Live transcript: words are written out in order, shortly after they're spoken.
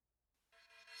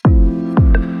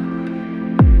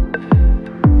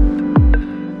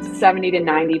70 to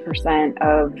 90%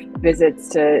 of visits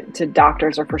to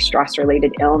doctors are for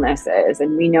stress-related illnesses.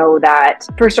 And we know that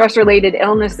for stress-related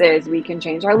illnesses, we can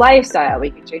change our lifestyle,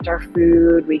 we can change our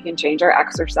food, we can change our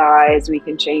exercise, we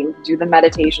can do the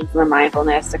meditations and the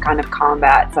mindfulness to kind of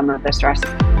combat some of the stress.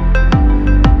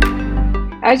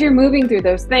 As you're moving through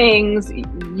those things,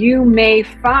 you may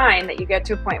find that you get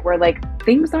to a point where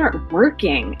things aren't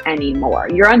working anymore.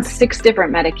 You're on 6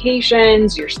 different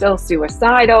medications, you're still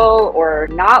suicidal or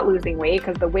not losing weight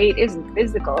because the weight isn't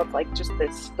physical. It's like just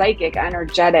this psychic,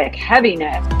 energetic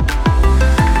heaviness.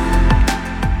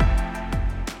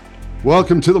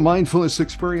 Welcome to the Mindfulness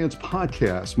Experience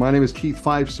podcast. My name is Keith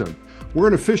Fiveson. We're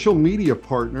an official media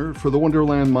partner for the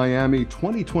Wonderland Miami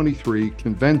 2023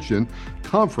 Convention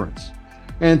Conference.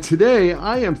 And today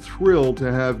I am thrilled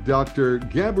to have Dr.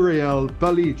 Gabrielle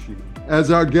Pelicci as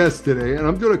our guest today, and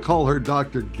I'm going to call her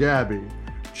Dr. Gabby.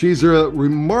 She's a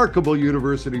remarkable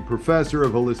university professor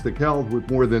of holistic health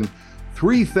with more than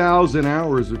 3,000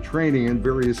 hours of training in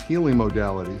various healing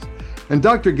modalities. And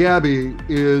Dr. Gabby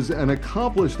is an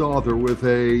accomplished author with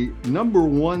a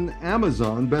 #1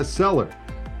 Amazon bestseller.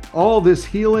 All This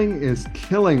Healing is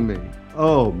Killing Me.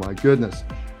 Oh my goodness.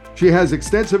 She has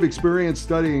extensive experience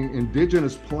studying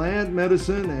indigenous plant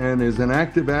medicine and is an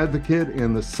active advocate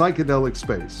in the psychedelic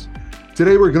space.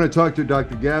 Today, we're going to talk to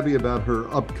Dr. Gabby about her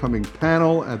upcoming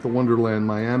panel at the Wonderland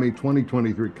Miami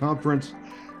 2023 conference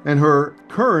and her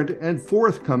current and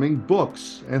forthcoming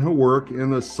books and her work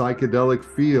in the psychedelic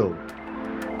field.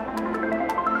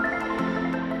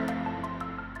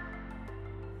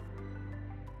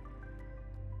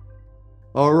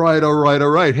 All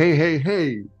right.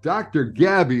 Hey. Dr.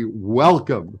 Gabby,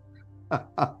 welcome.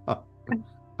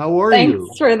 How are you?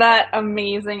 Thanks for that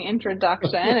amazing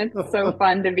introduction. It's so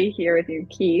fun to be here with you,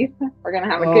 Keith. We're going to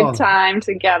have a good time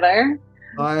together.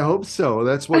 I hope so.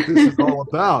 That's what this is all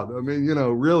about. I mean,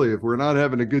 really, if we're not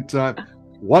having a good time,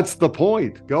 what's the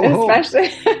point? Go home.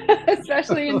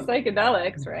 Especially in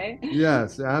psychedelics, right?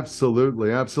 Yes,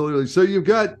 absolutely.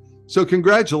 So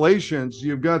congratulations.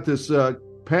 You've got this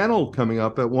panel coming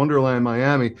up at Wonderland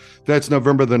Miami. That's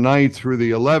November the 9th through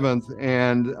the 11th.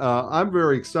 And I'm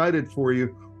very excited for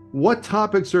you. What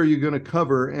topics are you going to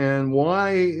cover, and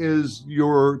why is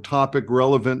your topic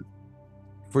relevant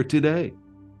for today?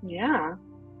 Yeah,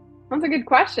 that's a good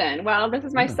question. Well, this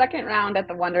is my second round at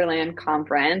the Wonderland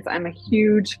Conference. I'm a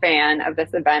huge fan of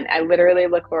this event. I literally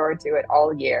look forward to it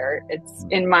all year. It's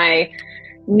in my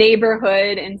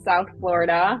neighborhood in South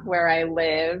Florida where I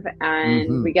live,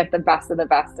 and we get the best of the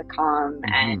best to come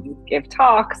and give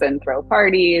talks and throw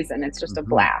parties, and it's just a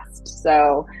blast.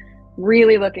 So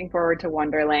really looking forward to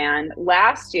Wonderland.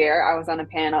 Last year I was on a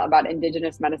panel about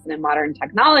indigenous medicine and modern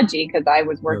technology because I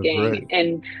was working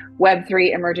in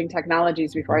Web3 emerging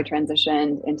technologies before I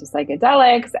transitioned into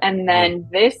psychedelics. And then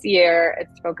this year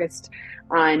it's focused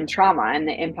on trauma and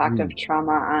the impact of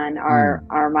trauma on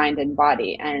our mind and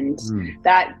body. And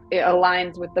that it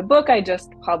aligns with the book I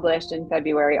just published in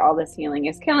February, All This Healing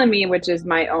is Killing Me, which is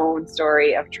my own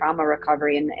story of trauma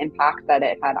recovery and the impact that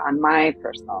it had on my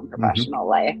personal and professional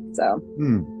life. So,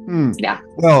 yeah.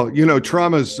 Well,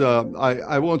 trauma's,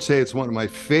 I won't say it's one of my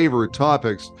favorite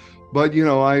topics, but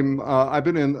I'm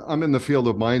in the field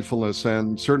of mindfulness,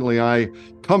 and certainly I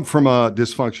come from a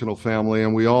dysfunctional family,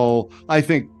 and we all, I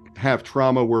think, have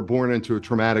trauma. We're born into a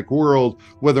traumatic world,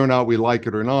 whether or not we like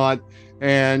it or not.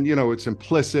 And, it's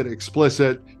implicit,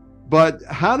 explicit. But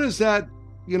how does that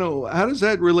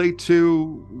relate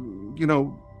to,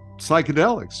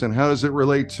 psychedelics? And how does it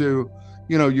relate to,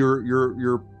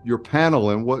 your panel?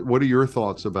 And what are your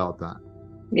thoughts about that?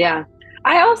 Yeah.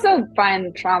 I also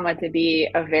find trauma to be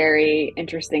a very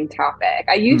interesting topic.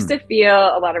 I used to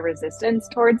feel a lot of resistance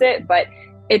towards it, but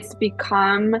it's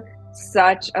become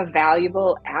such a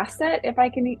valuable asset, if I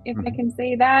can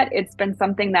say that. It's been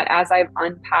something that as I've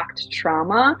unpacked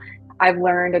trauma, I've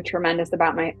learned a tremendous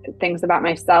things about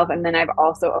myself, and then I've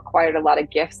also acquired a lot of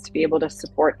gifts to be able to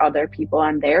support other people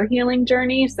on their healing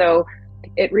journey. So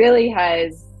it really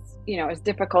has, as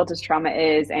difficult as trauma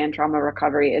is and trauma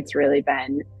recovery, it's really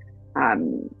been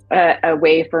a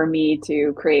way for me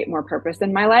to create more purpose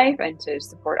in my life and to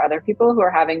support other people who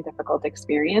are having difficult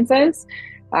experiences.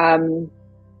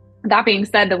 That being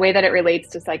said, the way that it relates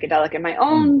to psychedelic in my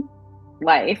own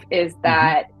life is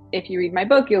that if you read my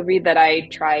book, you'll read that I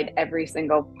tried every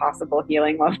single possible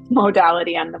healing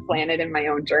modality on the planet in my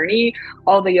own journey.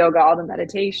 All the yoga, all the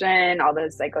meditation, all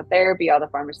the psychotherapy, all the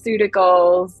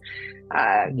pharmaceuticals,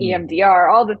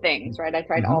 EMDR, all the things, right? I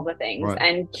tried all the things. Right.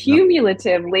 And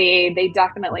cumulatively, they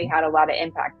definitely had a lot of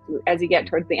impact. As you get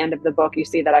towards the end of the book, you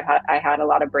see that I had a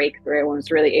lot of breakthrough and was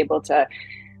really able to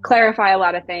clarify a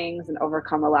lot of things and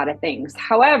overcome a lot of things.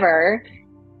 However,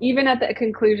 even at the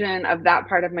conclusion of that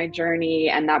part of my journey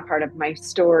and that part of my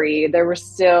story, there was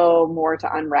still more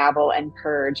to unravel and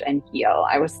purge and heal.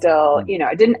 I was still,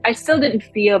 I still didn't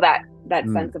feel that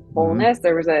sense of wholeness.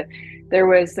 There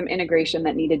was some integration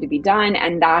that needed to be done.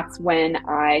 And that's when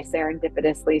I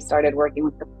serendipitously started working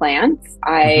with the plants.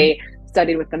 I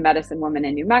studied with the medicine woman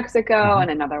in New Mexico and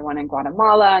another one in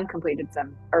Guatemala, and completed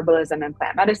some herbalism and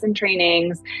plant medicine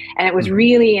trainings. And it was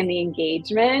really in the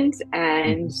engagement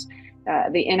and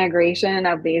the integration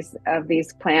of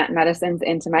these plant medicines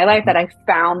into my life that I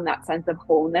found that sense of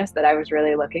wholeness that I was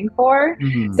really looking for.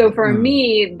 So for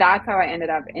me, that's how I ended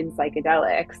up in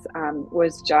psychedelics,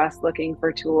 was just looking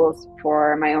for tools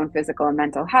for my own physical and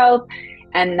mental health.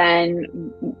 And then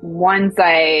once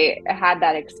I had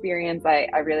that experience, I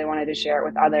really wanted to share it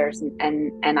with others,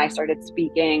 and I started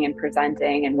speaking and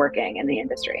presenting and working in the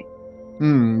industry.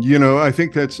 I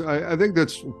think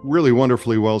that's really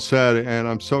wonderfully well said, and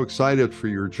I'm so excited for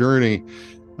your journey.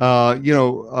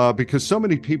 Because so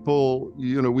many people,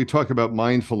 we talk about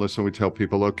mindfulness and we tell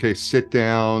people, okay, sit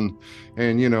down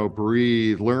and,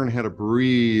 breathe, learn how to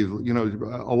breathe.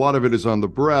 A lot of it is on the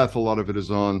breath. A lot of it is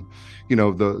on,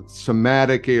 the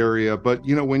somatic area. But,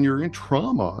 when you're in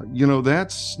trauma,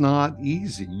 that's not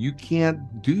easy. You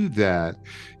can't do that,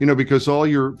 because all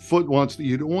your foot wants,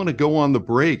 you don't want to go on the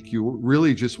brake. You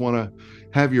really just want to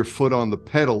have your foot on the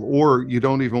pedal, or you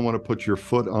don't even want to put your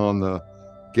foot on the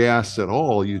gas at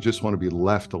all. You just want to be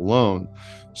left alone.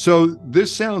 So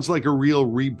this sounds like a real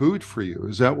reboot for you.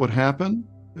 Is that what happened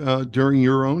during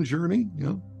your own journey?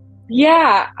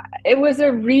 Yeah, it was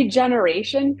a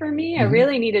regeneration for me. I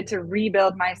really needed to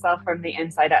rebuild myself from the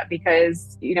inside up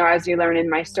because, as you learn in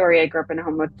my story, I grew up in a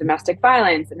home with domestic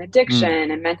violence and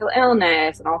addiction and mental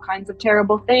illness and all kinds of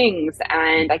terrible things.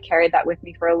 And I carried that with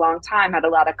me for a long time, had a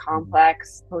lot of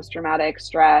complex post-traumatic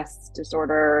stress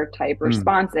disorder type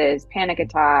responses, panic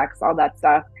attacks, all that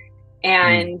stuff.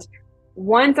 And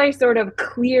once I sort of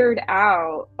cleared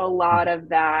out a lot of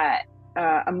that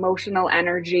emotional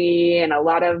energy and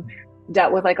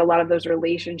dealt with a lot of those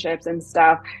relationships and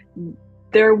stuff,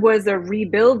 there was a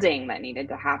rebuilding that needed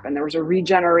to happen. There was a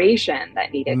regeneration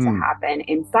that needed to happen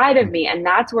inside of me. And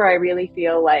that's where I really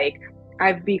feel like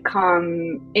I've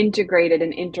become integrated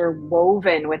and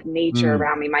interwoven with nature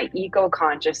around me. My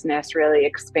eco-consciousness really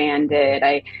expanded.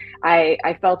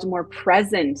 I felt more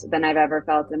present than I've ever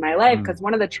felt in my life, because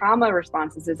one of the trauma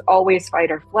responses is always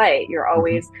fight or flight. You're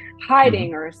always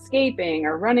hiding or escaping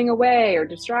or running away or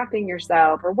distracting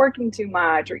yourself or working too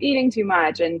much or eating too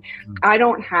much. And I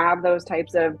don't have those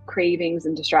types of cravings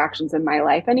and distractions in my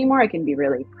life anymore. I can be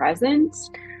really present.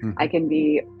 I can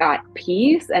be at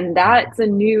peace. And that's a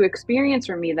new experience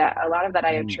for me, that a lot of that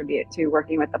I attribute to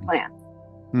working with the plants.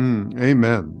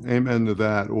 Amen. Amen to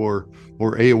that. Or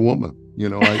a woman. A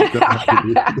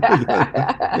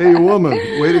woman.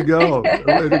 Way to go.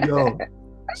 Way to go.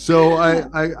 So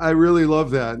I really love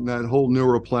that. And that whole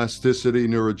neuroplasticity,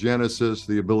 neurogenesis,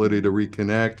 the ability to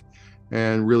reconnect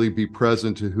and really be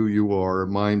present to who you are,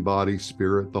 mind, body,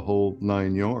 spirit, the whole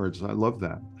 9 yards. I love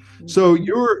that. So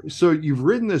you've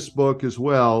written this book as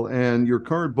well, and your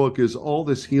current book is All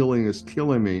This Healing Is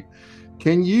Killing Me.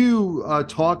 Can you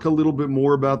talk a little bit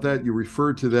more about that? You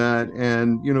referred to that,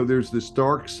 and there's this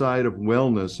dark side of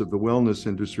wellness, of the wellness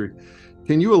industry.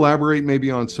 Can you elaborate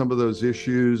maybe on some of those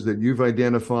issues that you've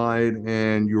identified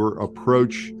and your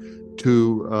approach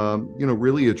to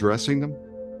really addressing them?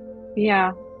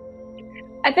 Yeah.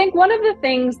 I think one of the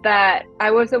things that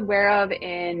I was aware of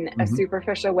in a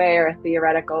superficial way or a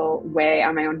theoretical way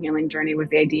on my own healing journey was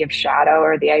the idea of shadow,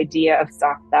 or the idea of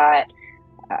stuff that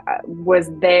was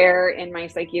there in my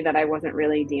psyche that I wasn't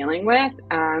really dealing with.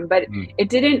 But it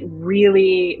didn't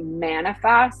really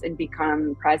manifest and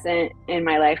become present in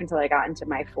my life until I got into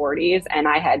my 40s. And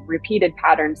I had repeated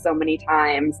patterns so many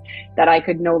times that I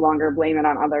could no longer blame it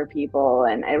on other people.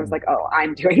 And it was like, oh,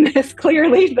 I'm doing this.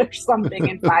 Clearly there's something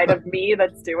inside of me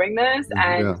that's doing this.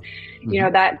 And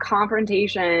that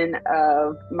confrontation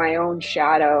of my own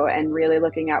shadow and really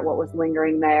looking at what was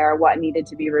lingering there, what needed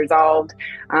to be resolved,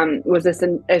 was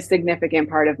a significant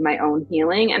part of my own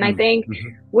healing. And I think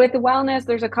with wellness,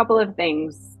 there's a couple of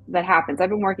things that happens. I've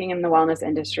been working in the wellness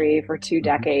industry for 2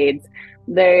 decades.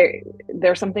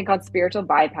 There's something called spiritual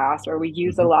bypass, where we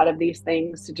use a lot of these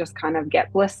things to just kind of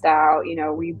get blissed out.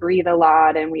 We breathe a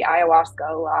lot and we ayahuasca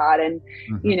a lot, and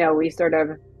we sort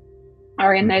of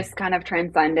are in this kind of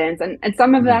transcendence, and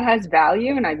some of that has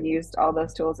value, and I've used all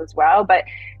those tools as well. But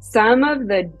some of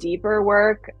the deeper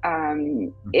work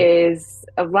is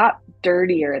a lot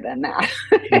dirtier than that.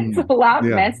 It's a lot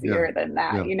messier than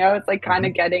that. It's like kind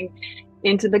of getting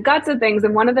into the guts of things.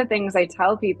 And one of the things I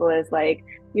tell people is like,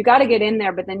 you got to get in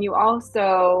there, but then you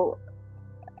also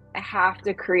have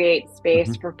to create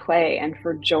space for play and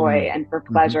for joy and for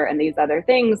pleasure and these other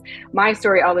things. My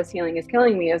story, All This Healing Is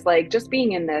Killing Me, is like just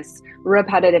being in this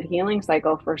repetitive healing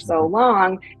cycle for so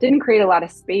long didn't create a lot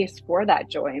of space for that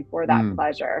joy and for that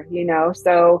pleasure, you know?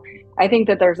 So I think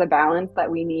that there's a balance that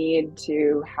we need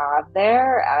to have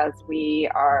there as we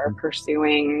are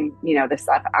pursuing, you know, the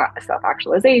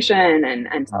self-actualization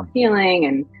and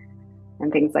self-healing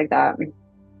and things like that.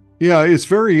 Yeah, it's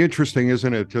very interesting,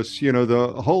 isn't it? Just, you know,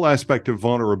 the whole aspect of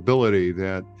vulnerability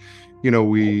that, you know,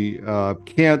 we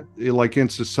can't, like in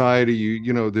society,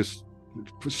 you know, this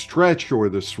stretch or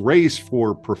this race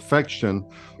for perfection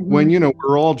when, you know,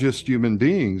 we're all just human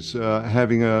beings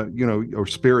having a, you know, or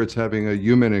spirits having a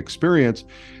human experience.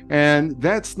 And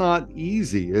that's not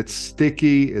easy. It's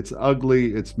sticky, it's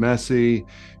ugly, it's messy.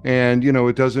 And, you know,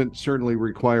 it doesn't certainly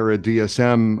require a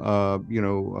DSM, you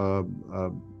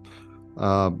know,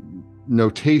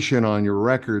 notation on your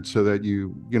record so that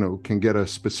you know, can get a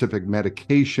specific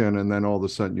medication and then all of a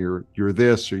sudden you're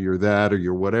this or you're that or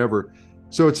you're whatever.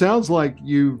 So it sounds like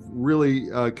you've really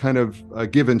kind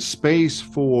of given space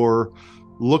for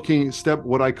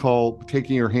what I call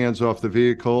taking your hands off the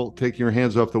vehicle, taking your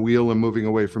hands off the wheel and moving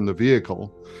away from the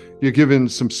vehicle. You're given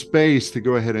some space to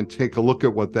go ahead and take a look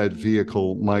at what that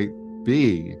vehicle might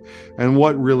be and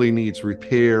what really needs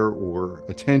repair or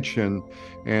attention,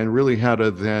 and really how to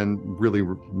then really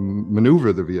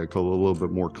maneuver the vehicle a little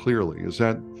bit more clearly. Is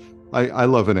that, I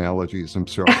love analogies, I'm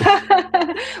sorry.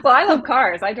 Well, I love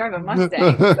cars. I drive a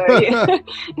Mustang.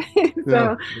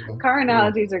 So car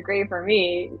analogies are great for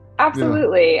me.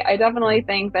 Absolutely. I definitely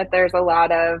think that there's a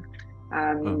lot of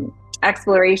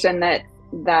exploration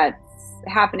that's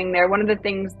happening there. One of the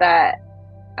things that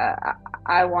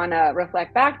I want to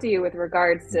reflect back to you with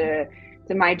regards to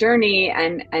my journey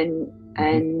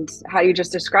and how you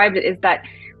just described it is that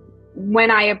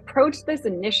when I approached this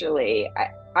initially,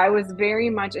 I was very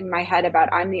much in my head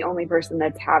about I'm the only person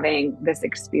that's having this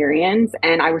experience,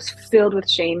 and I was filled with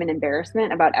shame and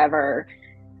embarrassment about ever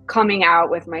coming out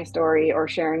with my story or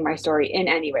sharing my story in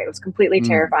any way. It was completely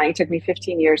terrifying. It took me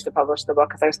 15 years to publish the book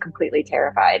because I was completely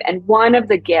terrified. And one of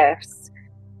the gifts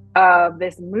of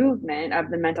this movement, of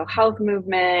the mental health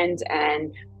movement,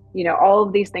 and, you know, all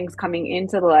of these things coming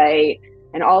into light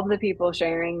and all of the people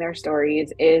sharing their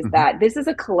stories is that this is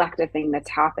a collective thing that's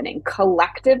happening.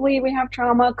 Collectively, we have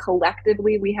trauma.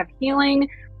 Collectively, we have healing.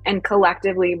 And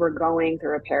collectively, we're going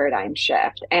through a paradigm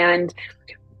shift. And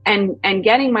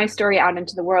getting my story out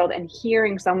into the world and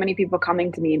hearing so many people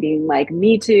coming to me being like,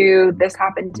 me too, this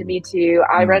happened to me too,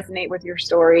 I resonate with your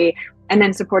story, and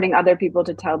then supporting other people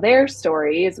to tell their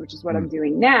stories, which is what I'm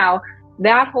doing now.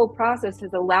 That whole process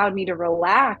has allowed me to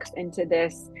relax into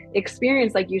this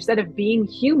experience, like you said, of being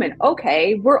human.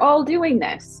 Okay, we're all doing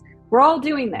this. We're all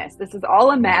doing this. This is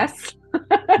all a mess.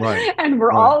 And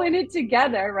we're all in it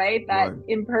together, right? That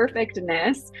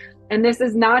imperfectness. And this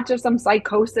is not just some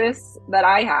psychosis that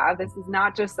I have. This is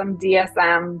not just some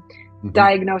DSM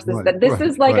diagnosis. That this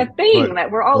is like a thing that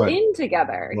we're all in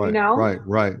together, you know?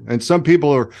 Right. And some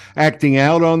people are acting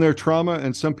out on their trauma,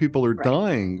 and some people are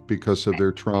dying because of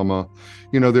their trauma.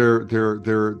 You know, they're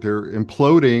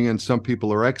imploding, and some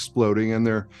people are exploding, and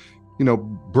they're, you know,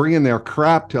 bringing their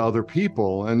crap to other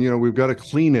people. And, you know, we've got to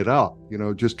clean it up, you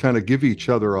know, just kind of give each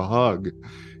other a hug.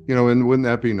 You know, and wouldn't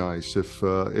that be nice if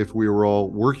we were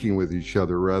all working with each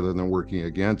other rather than working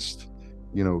against,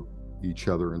 you know, each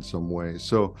other in some way.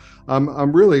 So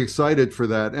I'm really excited for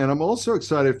that. And I'm also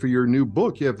excited for your new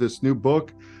book. You have this new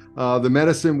book, The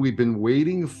Medicine We've Been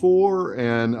Waiting For.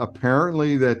 And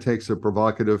apparently that takes a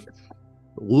provocative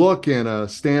look and a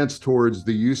stance towards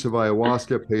the use of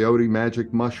ayahuasca, peyote,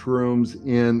 magic mushrooms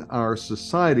in our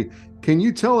society. Can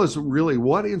you tell us really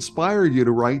what inspired you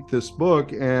to write this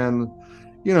book? And,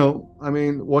 you know, I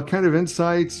mean, what kind of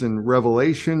insights and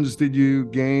revelations did you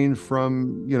gain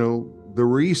from, you know, the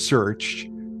research,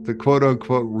 the quote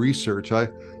unquote research? I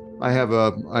have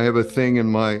a thing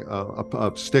in my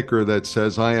a sticker that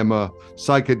says I am a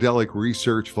psychedelic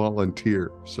research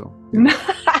volunteer. So nice.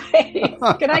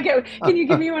 Can you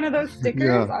give me one of those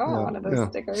stickers? I want one of those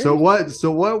stickers. So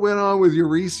what went on with your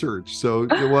research? So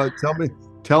what?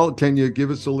 Can you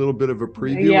give us a little bit of a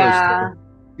preview? As to,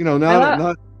 you know,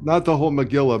 not the whole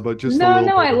Megillah, but just a little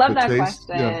bit. I love that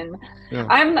question. Yeah.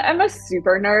 I'm a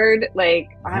super nerd. Like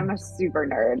I'm a super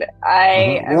nerd.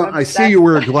 I see you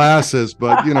wear glasses,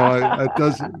 but you know,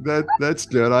 that's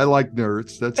good. I like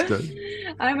nerds. That's good.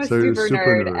 I'm a super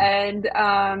nerd.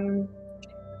 And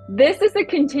This is a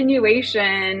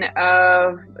continuation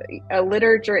of a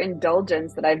literature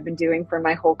indulgence that I've been doing for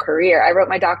my whole career. I wrote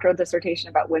my doctoral dissertation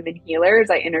about women healers.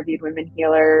 I interviewed women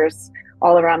healers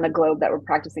all around the globe that were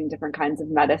practicing different kinds of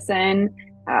medicine,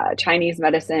 Chinese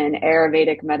medicine,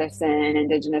 Ayurvedic medicine,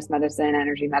 indigenous medicine,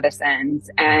 energy medicines,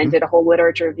 and did a whole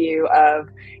literature review of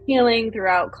healing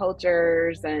throughout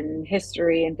cultures and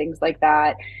history and things like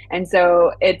that. And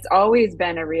so it's always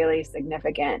been a really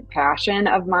significant passion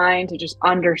of mine to just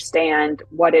understand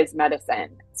what is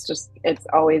medicine. It's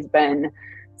always been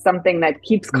something that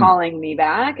keeps calling me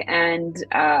back. And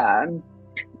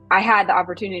I had the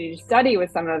opportunity to study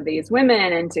with some of these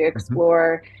women and to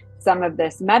explore some of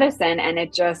this medicine. And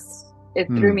it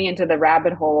threw me into the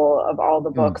rabbit hole of all the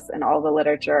books and all the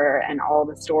literature and all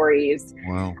the stories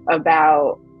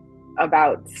about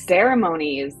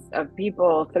ceremonies of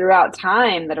people throughout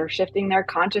time that are shifting their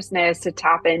consciousness to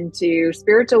tap into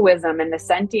spiritual wisdom and the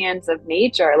sentience of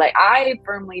nature. Like, I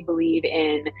firmly believe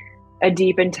in a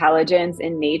deep intelligence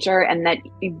in nature, and that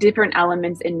different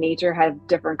elements in nature have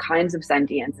different kinds of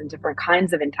sentience and different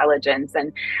kinds of intelligence.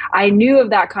 And I knew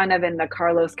of that kind of in the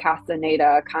Carlos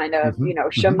Castaneda kind of,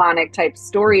 shamanic type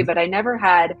story, but I never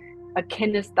had a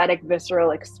kinesthetic,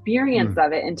 visceral experience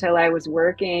of it until I was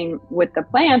working with the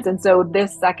plants. And so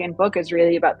this second book is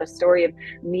really about the story of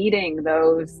meeting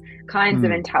those kinds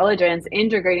of intelligence,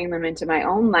 integrating them into my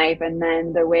own life, and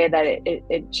then the way that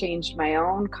it changed my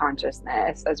own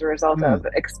consciousness as a result of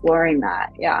exploring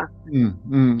that. Yeah.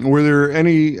 Were there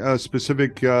any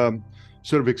specific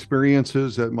sort of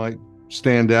experiences that might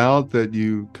stand out that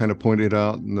you kind of pointed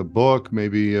out in the book?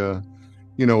 Maybe, a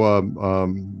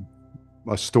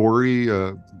story,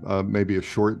 maybe a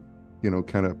short,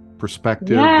 kind of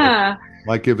perspective that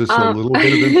might give us a little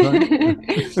bit of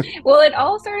insight? Well, it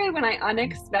all started when I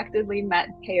unexpectedly met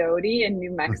peyote in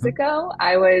New Mexico.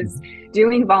 I was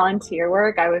doing volunteer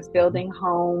work. I was building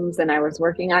homes and I was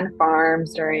working on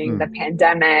farms during the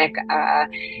pandemic.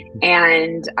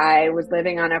 And I was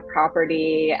living on a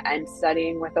property and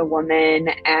studying with a woman.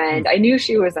 And I knew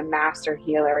she was a master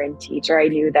healer and teacher. I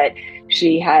knew that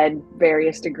she had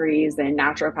various degrees in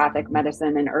naturopathic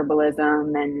medicine and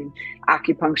herbalism and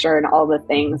acupuncture and all the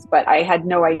things, but I had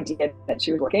no idea that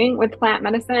she was working with plant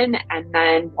medicine. And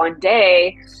then one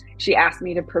day she asked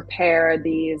me to prepare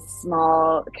these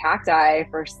small cacti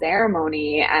for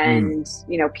ceremony and,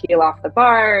 peel off the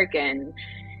bark and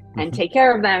take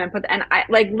care of them and I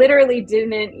like literally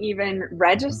didn't even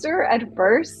register at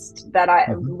first that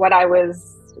what I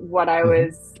was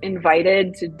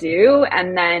invited to do.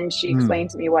 And then she explained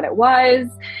to me what it was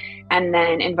and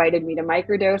then invited me to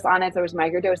microdose on it. So I was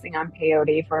microdosing on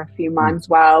peyote for a few months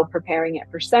while preparing it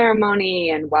for ceremony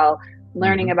and while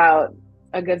learning about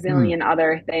a gazillion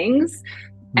other things.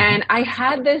 And I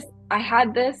had this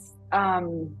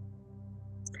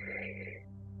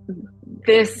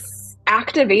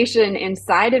activation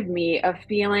inside of me of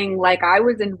feeling like I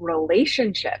was in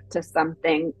relationship to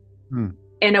something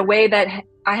in a way that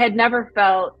I had never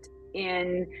felt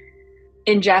in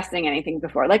ingesting anything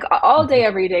before. Like all day,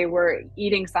 every day, we're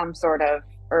eating some sort of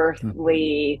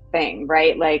earthly thing,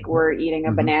 right? Like we're eating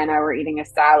a banana, we're eating a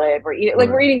salad, we're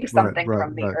eating something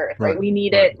from the earth, right? We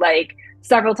need it like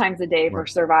several times a day for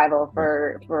survival,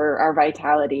 for our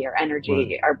vitality, our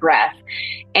energy, our breath.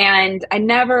 And I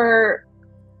never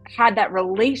had that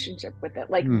relationship with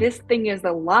it. Like this thing is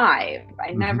alive.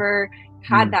 I never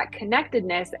had that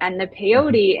connectedness. And the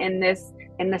peyote in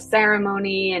the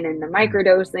ceremony and in the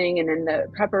microdosing and in the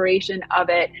preparation of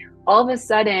it, all of a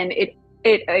sudden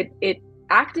it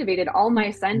activated all my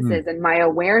senses and my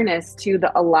awareness to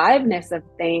the aliveness of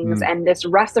things and this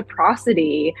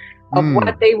reciprocity of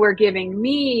what they were giving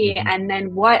me and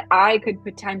then what I could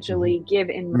potentially give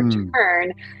in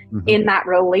return in that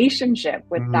relationship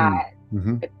with that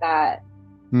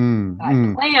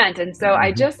plant. And so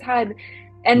I just had,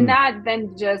 and that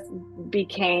then just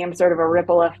became sort of a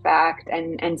ripple effect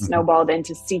and snowballed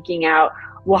into seeking out,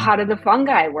 well, how do the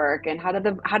fungi work and how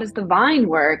does the vine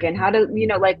work and how do,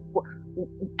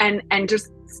 and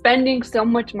just spending so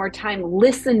much more time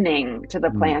listening to the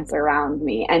plants around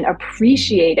me and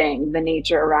appreciating the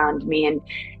nature around me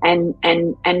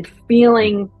and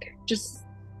feeling just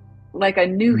like a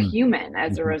new human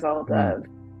as a result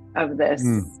of this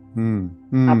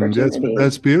opportunity.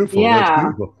 That's beautiful. Yeah. That's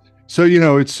beautiful. So,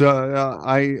 it's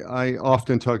I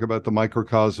often talk about the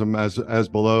microcosm as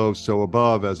below, so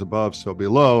above, as above, so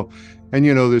below. And,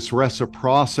 this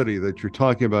reciprocity that you're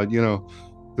talking about,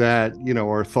 that,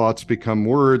 our thoughts become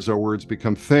words, our words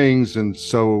become things, and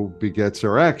so begets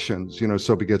our actions,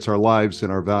 so begets our lives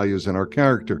and our values and our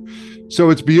character. So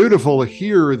it's beautiful to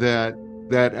hear that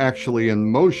that actually in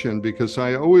motion, because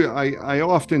I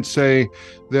often say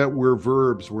that we're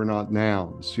verbs, we're not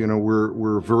nouns.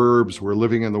 We're verbs, we're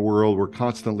living in the world, we're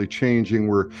constantly changing,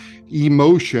 we're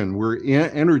emotion, we're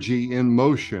energy in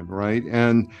motion, right?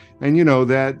 And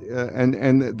that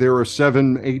and there are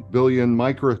 7-8 billion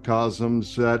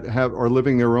microcosms that are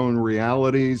living their own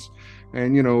realities,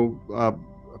 and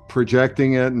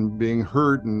projecting it and being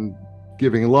hurt and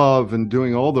giving love and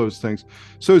doing all those things.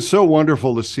 So it's so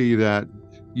wonderful to see that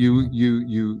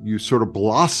you sort of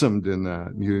blossomed in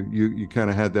that. You kind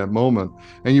of had that moment,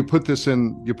 and you put this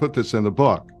in the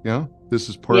book. Yeah, this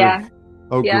is part of.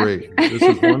 Oh, yeah. Great! This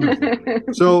is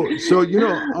wonderful. So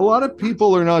a lot of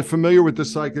people are not familiar with the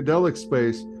psychedelic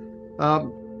space.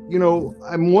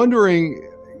 I'm wondering,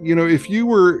 if you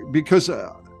were, because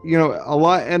a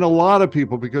lot of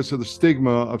people, because of the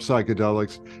stigma of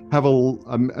psychedelics, have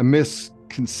a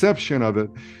misconception of it.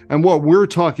 And what we're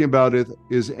talking about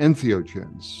is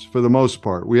entheogens for the most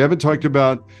part. We haven't talked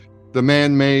about the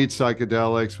man-made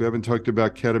psychedelics. We haven't talked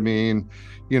about ketamine,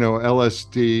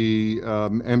 LSD,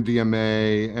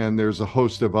 MDMA, and there's a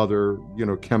host of other,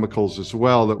 chemicals as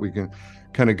well that we can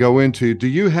kind of go into. Do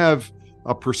you have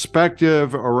a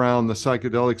perspective around the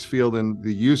psychedelics field and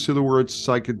the use of the word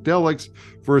psychedelics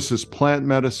versus plant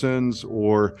medicines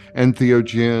or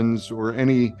entheogens, or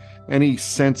any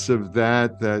sense of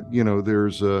that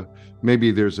there's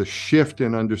a shift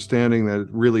in understanding that it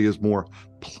really is more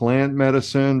plant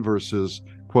medicine versus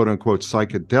quote unquote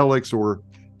psychedelics? Or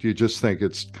do you just think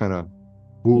it's kind of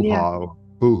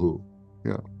boo-hoo?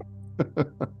 Yeah.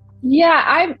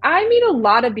 Yeah, I meet a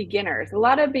lot of beginners. A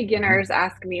lot of beginners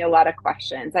ask me a lot of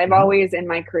questions. I've always in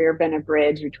my career been a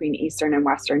bridge between Eastern and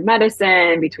Western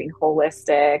medicine, between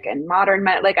holistic and modern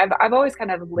like I've always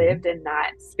kind of lived in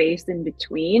that space in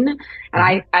between,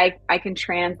 and I can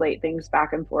translate things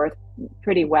back and forth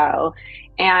pretty well.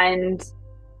 And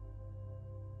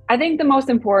I think the most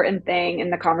important thing in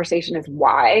the conversation is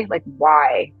why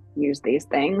use these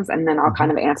things, and then I'll kind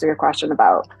of answer your question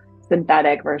about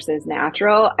synthetic versus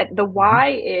natural. The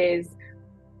why is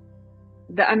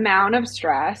the amount of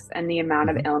stress and the amount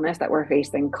of illness that we're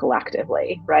facing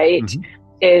collectively, right?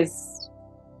 It's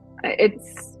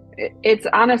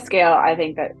on a scale, I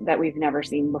think, that we've never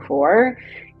seen before.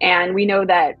 And we know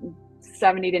that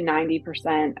 70 to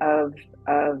 90% of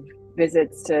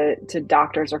visits to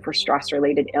doctors are for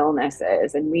stress-related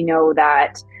illnesses. And we know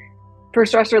that for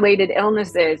stress-related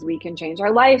illnesses, we can change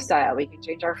our lifestyle, we can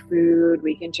change our food,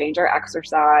 we can change our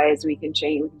exercise, we can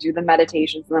do the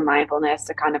meditations and the mindfulness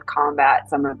to kind of combat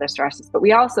some of the stresses. But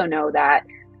we also know that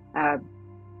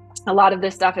a lot of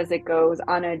this stuff, as it goes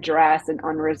unaddressed and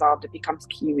unresolved, it becomes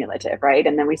cumulative, right?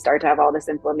 And then we start to have all this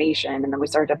inflammation, and then we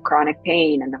start to have chronic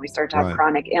pain, and then we start to have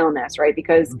chronic illness, right?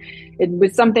 Because it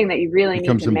was something that you really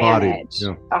need to manage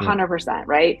 100%,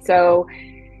 right? So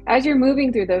as you're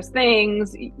moving through those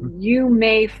things, you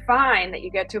may find that you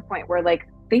get to a point where like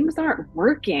things aren't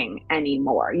working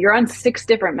anymore. You're on 6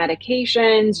 different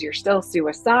medications, you're still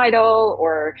suicidal,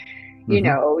 or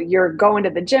you're going to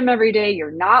the gym every day,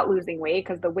 you're not losing weight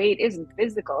because the weight isn't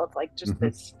physical, it's like just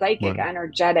this psychic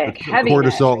energetic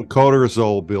heaviness,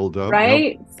 cortisol buildup,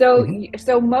 right? So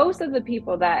most of the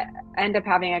people that end up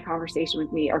having a conversation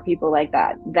with me are people like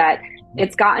that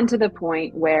it's gotten to the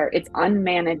point where it's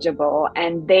unmanageable,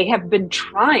 and they have been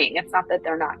trying. It's not that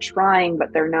they're not trying,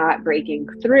 but they're not breaking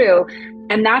through,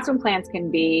 and that's when plants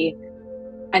can be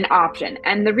an option.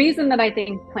 And the reason that I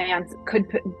think plants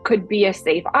could be a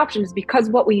safe option is because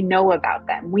what we know about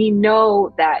them. We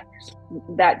know that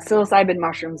psilocybin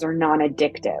mushrooms are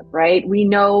non-addictive, right? We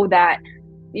know that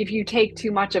if you take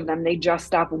too much of them, they just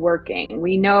stop working.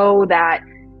 We know that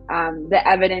the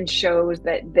evidence shows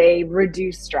that they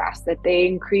reduce stress, that they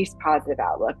increase positive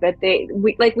outlook, that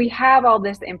we have all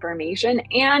this information,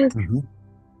 and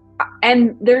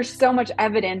there's so much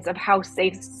evidence of how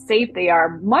safe they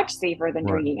are, much safer than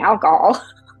drinking alcohol.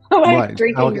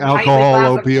 Drinking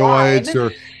alcohol, opioids,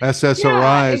 or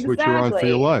SSRIs, which you're on for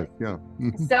your life.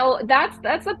 So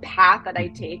that's a path that I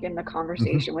take in the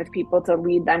conversation with people to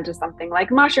lead them to something like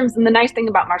mushrooms. And the nice thing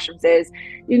about mushrooms is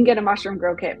you can get a mushroom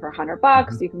grow kit for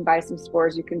 $100. You can buy some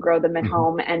spores, you can grow them at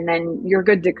home, and then you're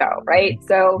good to go, right?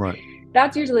 So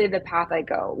that's usually the path I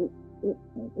go.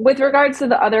 With regards to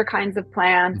the other kinds of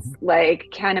plants like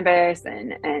cannabis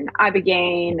and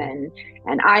ibogaine and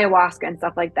ayahuasca and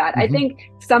stuff like that, I think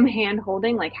some hand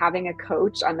holding, like having a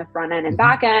coach on the front end and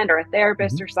back end, or a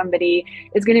therapist or somebody,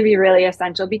 is going to be really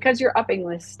essential, because you're upping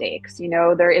the stakes.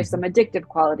 There is some addictive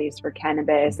qualities for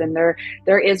cannabis, and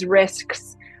there is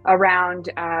risks around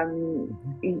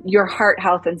your heart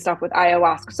health and stuff with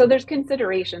ayahuasca. So there's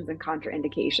considerations and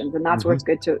contraindications, and that's where it's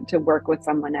good to work with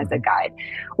someone as a guide.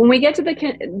 When we get to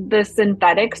the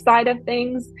synthetic side of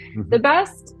things, the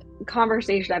best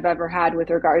conversation I've ever had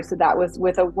with regards to that was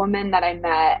with a woman that I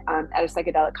met at a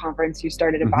psychedelic conference who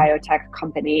started a biotech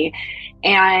company,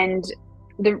 and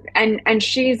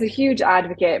she's a huge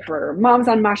advocate for moms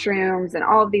on mushrooms and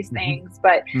all of these things.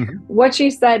 But what she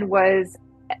said was,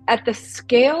 at the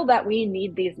scale that we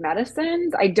need these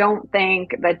medicines, I don't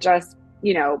think that just,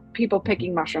 people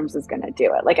picking mushrooms is going to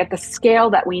do it. Like, at the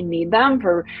scale that we need them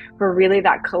for really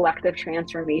that collective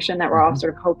transformation that we're all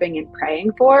sort of hoping and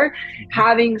praying for,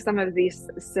 having some of these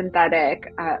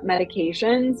synthetic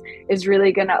medications is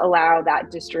really going to allow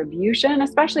that distribution,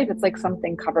 especially if it's like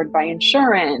something covered by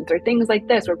insurance or things like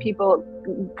this, where people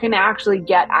can actually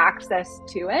get access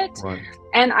to it. Right.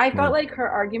 And I felt like her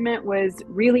argument was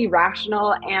really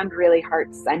rational and really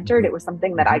heart-centered. It was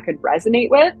something that I could resonate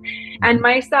with. And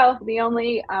myself, the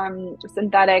only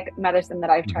synthetic medicine that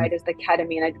I've tried is the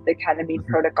ketamine. I did the ketamine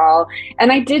protocol, and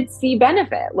I did see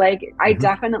benefit. Like, I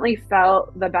definitely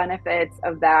felt the benefits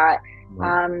of that.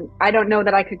 I don't know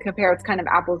that I could compare. It's kind of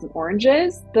apples and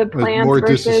oranges. The plants more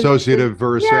versus dissociative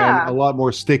versus and a lot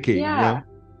more sticky. Yeah.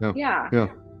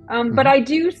 But I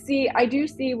do see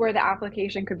where the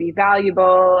application could be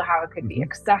valuable, how it could be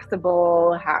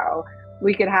accessible, how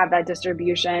we could have that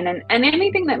distribution, and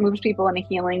anything that moves people in a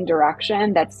healing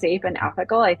direction that's safe and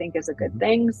ethical, I think, is a good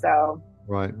thing. So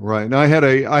right. Now I had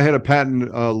a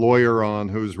patent lawyer on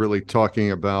who's really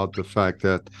talking about the fact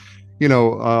that, a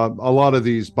lot of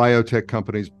these biotech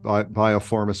companies,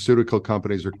 biopharmaceutical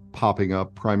companies are popping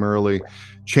up, primarily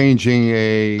changing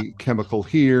a chemical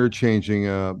here, changing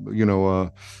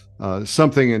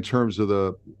something in terms of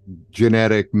the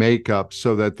genetic makeup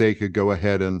so that they could go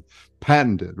ahead and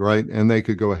patent it, right? And they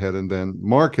could go ahead and then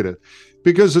market it,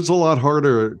 because it's a lot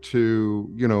harder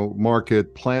to,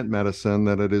 market plant medicine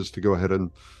than it is to go ahead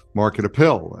and market a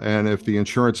pill. And if the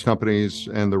insurance companies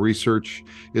and the research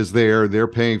is there, they're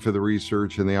paying for the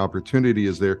research and the opportunity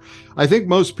is there. I think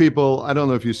most people, I don't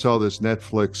know if you saw this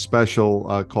Netflix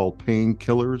special called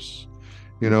Painkillers.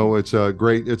 It's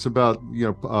about,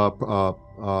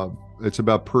 it's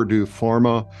about Purdue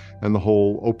Pharma and the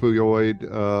whole opioid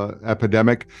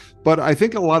epidemic. But I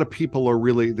think a lot of people are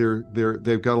really,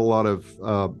 they've got a lot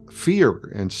of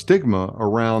fear and stigma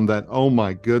around that. Oh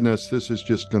my goodness, this is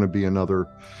just going to be another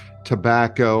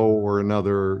tobacco or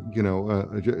another,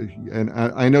 and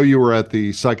I know you were at the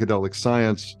psychedelic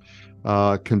science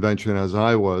convention as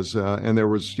I was, and there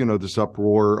was, this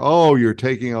uproar. Oh, you're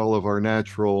taking all of our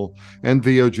natural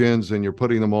entheogens and you're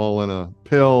putting them all in a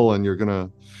pill, and you're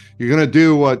gonna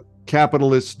do what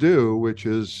capitalists do, which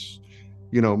is,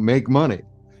 make money,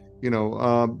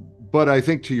 but I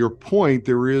think, to your point,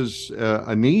 there is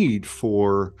a need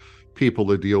for people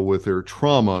to deal with their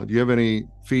trauma. Do you have any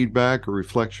feedback or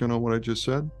reflection on what I just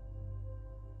said?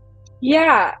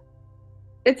 Yeah,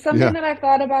 it's something that I've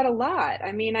thought about a lot.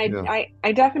 I mean,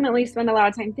 I definitely spend a lot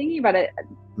of time thinking about it.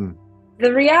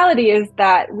 The reality is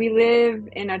that we live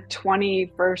in a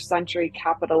 21st century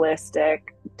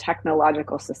capitalistic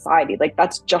technological society. Like,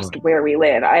 that's just where we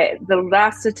live. The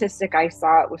last statistic I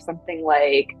saw, it was something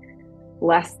like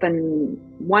less than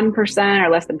 1% or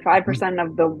less than 5%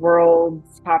 of the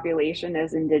world's population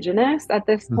is indigenous at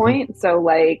this point. So,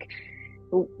 like,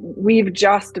 we've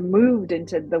just moved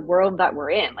into the world that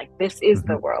we're in. Like, this is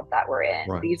the world that we're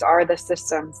in. These are the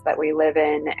systems that we live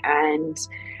in. And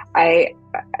I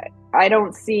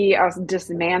don't see us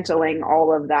dismantling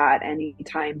all of that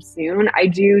anytime soon. I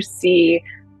do see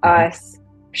us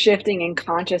shifting in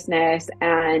consciousness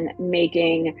and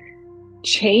making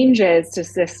changes to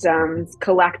systems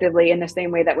collectively in the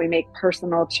same way that we make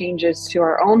personal changes to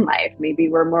our own life. Maybe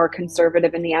we're more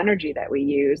conservative in the energy that we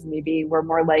use. Maybe we're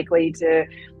more likely to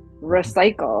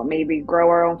recycle, maybe grow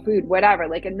our own food, whatever.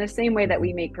 Like, in the same way that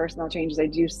we make personal changes, I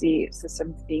do see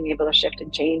systems being able to shift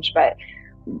and change. But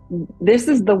this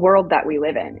is the world that we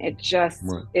live in. It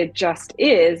just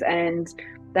is. And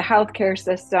the healthcare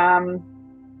system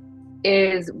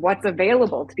is what's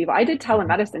available to people. I did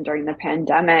telemedicine during the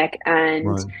pandemic,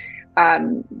 and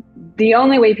the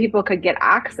only way people could get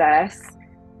access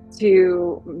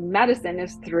to medicine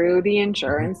is through the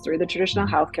insurance, through the traditional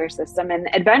healthcare system. And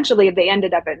eventually they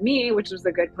ended up at me, which was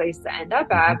a good place to end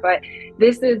up at, but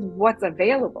this is what's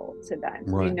available to them,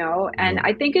 and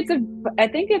I think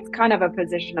it's kind of a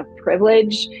position of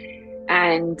privilege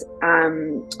and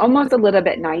almost a little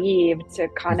bit naive to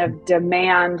kind Mhm. of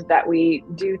demand that we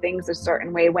do things a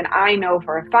certain way when I know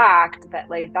for a fact that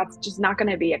like that's just not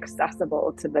going to be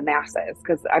accessible to the masses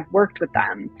because I've worked with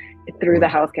them through the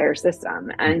Right. healthcare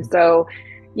system. And Mhm. so,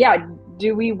 yeah,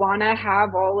 do we want to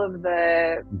have all of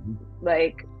the Mhm.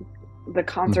 like the Mhm.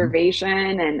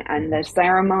 conservation and Mhm. the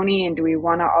ceremony, and do we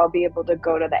want to all be able to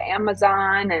go to the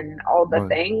Amazon and all the Right.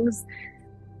 things?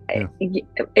 Yeah. There's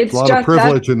a It's lot of just that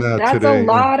privilege in that that's a today. Yeah.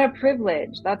 lot of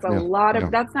privilege. That's a Yeah. lot of Yeah.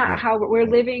 that's not Yeah. how we're Yeah.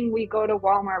 living. We go to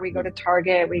Walmart, we go Yeah. to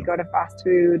Target, we Yeah. go to fast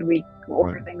food, we Right.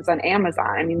 order things on Amazon.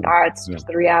 I mean, Yeah. that's Yeah. just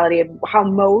the reality of how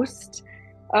most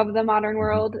of the modern Mhm.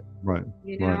 world, Right.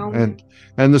 you Right. know?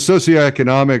 And the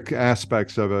socioeconomic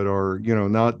aspects of it are,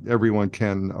 not everyone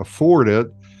can afford it,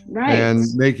 Right. and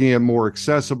making it more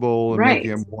accessible and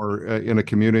making Right. it more in a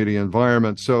community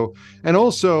environment. So, and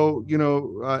also,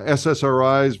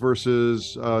 SSRIs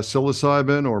versus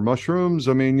psilocybin or mushrooms.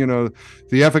 I mean,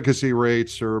 the efficacy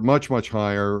rates are much, much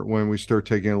higher when we start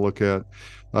taking a look at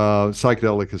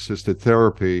psychedelic assisted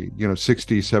therapy,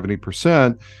 60,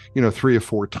 70%, 3 or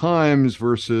 4 times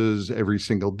versus every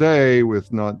single day with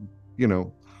you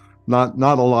know, not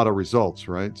a lot of results,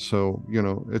 right? So,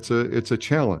 it's a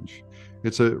challenge.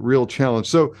 It's a real challenge.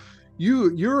 So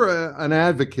you're an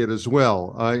advocate as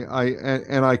well.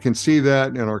 And I can see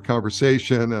that in our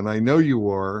conversation, and I know you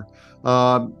are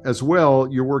as well.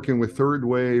 You're working with Third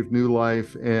Wave, New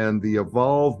Life, and the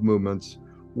Evolve movements.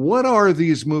 What are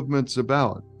these movements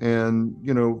about? And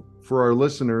for our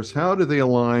listeners, how do they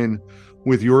align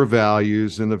with your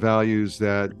values and the values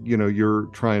that you're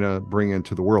trying to bring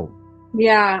into the world?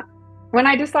 Yeah. When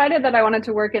I decided that I wanted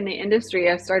to work in the industry,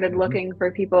 I started Mm-hmm. looking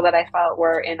for people that I felt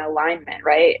were in alignment,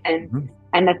 right? Mm-hmm.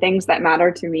 And the things that matter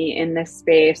to me in this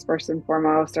space, first and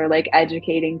foremost, are like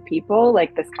educating people.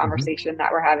 Like this Mm-hmm. conversation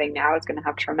that we're having now is going to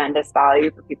have tremendous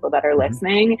value for people that are Mm-hmm.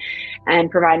 listening, and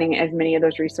providing as many of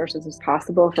those resources as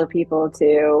possible for people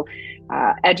to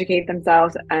educate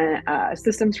themselves,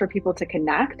 systems for people to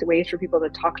connect, ways for people to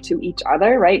talk to each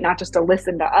other, right? Not just to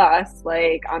listen to us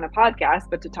like on a podcast,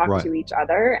 but to talk Right. to each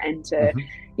other and to,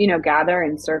 Mm-hmm. gather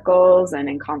in circles and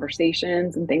in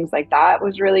conversations and things like that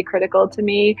was really critical to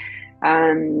me.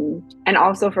 And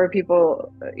also for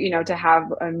people, to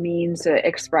have a means to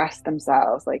express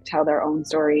themselves, like tell their own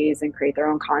stories and create their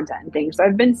own content and things. So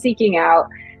I've been seeking out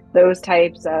those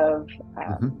types of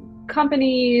Mm-hmm.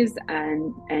 companies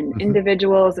and Mm-hmm.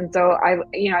 individuals. And so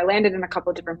I landed in a couple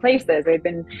of different places. I've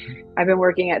been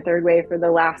working at Third Wave for the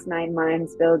last 9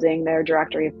 months, building their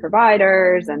directory of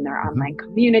providers and their Mm-hmm. online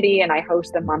community. And I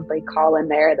host a monthly call in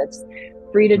there that's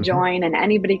free to Mm-hmm. join, and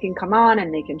anybody can come on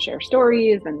and they can share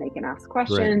stories and they can ask Great.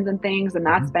 questions and things. And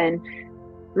Mm-hmm. that's been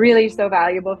really so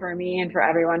valuable for me and for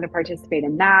everyone to participate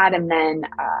in that. And then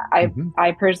Mm-hmm.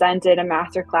 I presented a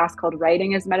master class called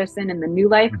Writing as Medicine in the New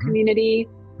Life Mm-hmm. community,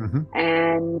 Mm-hmm.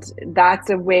 and that's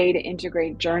a way to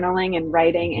integrate journaling and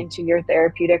writing Mm-hmm. into your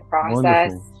therapeutic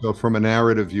process. Wonderful. So, from a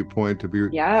narrative viewpoint,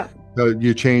 Yeah,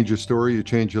 you change your story, you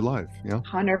change your life. Yeah.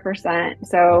 100%.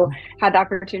 So Mm-hmm. had the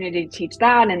opportunity to teach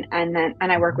that, and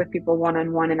I work Mm-hmm. with people one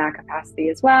on one in that capacity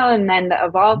as well. And then the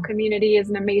Evolve community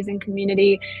is an amazing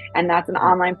community, and that's an Great.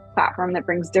 online platform that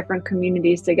brings different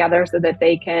communities together so that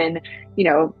they can,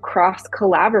 cross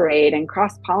collaborate and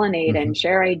cross pollinate Mm-hmm. and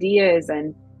share ideas.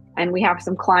 And we have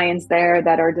some clients there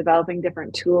that are developing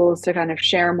different tools to kind of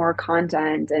share more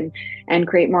content and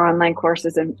create more online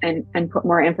courses and put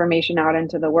more information out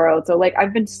into the world. So like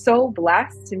I've been so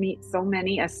blessed to meet so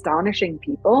many astonishing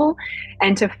people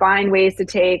and to find ways to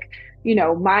take,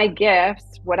 my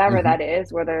gifts, whatever Mm-hmm. that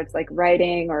is, whether it's like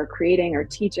writing or creating or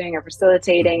teaching or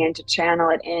facilitating, and to channel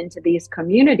it into these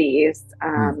communities.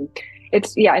 Mm-hmm.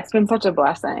 It's been such a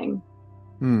blessing.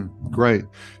 Great.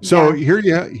 So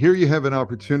Yeah. here you have an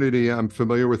opportunity. I'm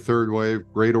familiar with Third Wave,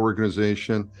 great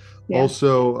organization, Yeah.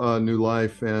 also New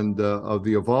Life and of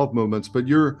the Evolve movements. But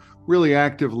you're really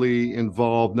actively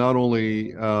involved not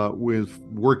only with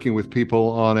working with people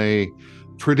on a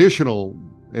traditional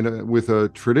with a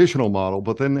traditional model,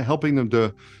 but then helping them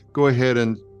to go ahead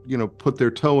and put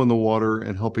their toe in the water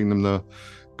and helping them to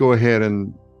go ahead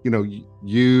and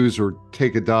use or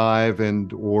take a dive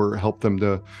and or help them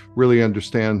to really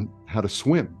understand how to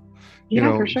swim.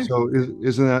 Yeah, for sure. So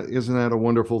isn't that a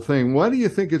wonderful thing? Why do you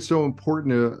think it's so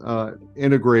important to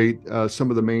integrate some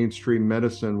of the mainstream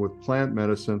medicine with plant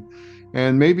medicine,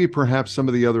 and maybe perhaps some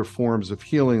of the other forms of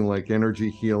healing like energy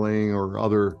healing or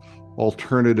other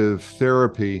alternative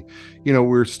therapy?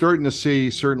 We're starting to see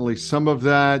certainly some of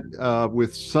that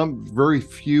with some very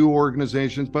few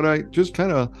organizations, but I just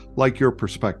kind of like your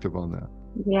perspective on that.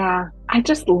 Yeah, I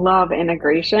just love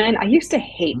integration. I used to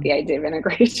hate the idea of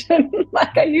integration.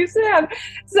 Like I used to have,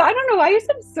 so I don't know, I used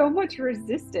to have so much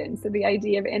resistance to the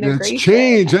idea of It's integration.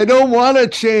 change. I don't want to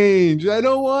change. I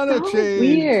don't want to So change.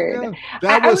 weird. Yeah,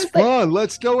 that I was was like, fun.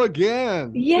 Let's go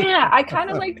again. yeah, I kind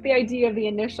of liked the idea of the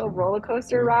initial roller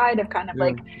coaster Yeah, ride of kind of yeah,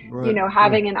 like, right, yeah,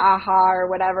 having an aha or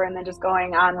whatever, and then just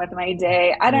going on with my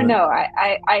day. I don't right.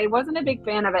 know. I wasn't a big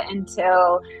fan of it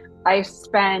until I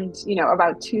spent,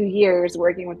 about 2 years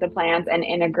working with the plans and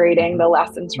integrating Hmm. the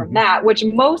lessons from Hmm. that, which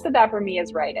most of that for me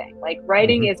is writing. Like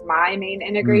writing Hmm. is my main Hmm.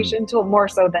 integration tool more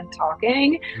so than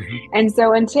talking. Hmm. And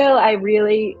so until I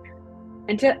really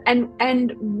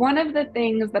and one of the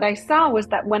things that I saw was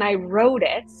that when I wrote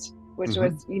it, which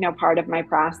was, Hmm. part of my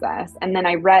process, and then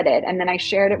I read it and then I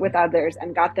shared it with others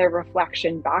and got their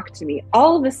reflection back to me,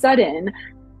 all of a sudden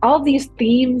all these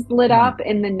themes lit Hmm. up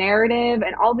in the narrative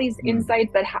and all these Hmm.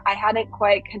 insights that I hadn't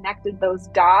quite connected those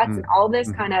dots, Hmm. and all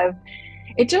this Hmm. kind of,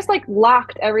 it just like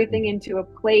locked everything into a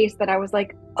place that I was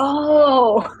like,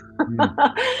 oh, Hmm.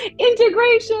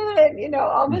 integration.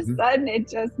 All of a Hmm. sudden it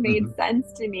just made Hmm.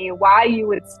 sense to me why you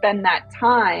would spend that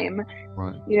time,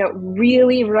 Right.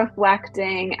 really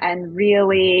reflecting and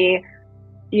really,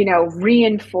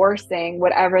 reinforcing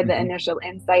whatever the Hmm. initial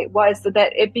insight was so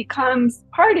that it becomes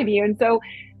part of you. And so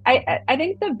I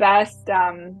think the best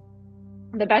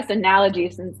analogy,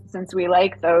 since we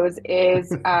like those,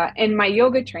 is in my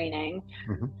yoga training,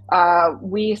 Hmm.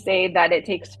 we say that it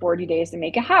takes 40 days to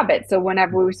make a habit. So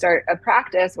whenever we start a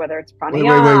practice, whether it's Wait, wait,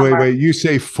 wait, pranayama wait, or wait. You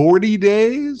say 40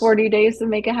 days? 40 days to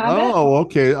make a habit. Oh,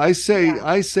 okay. Yeah.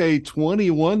 I say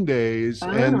 21 days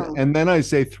Oh, and then I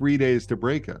say 3 days to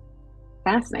break it.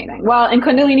 fascinating. Well, in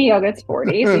Kundalini yoga, it's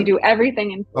 40. So you do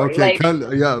everything in 40, Okay, like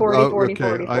yeah, 40, 40, okay.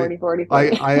 40, 40, 40,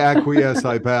 40. I acquiesce.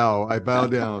 I bow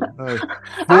down. I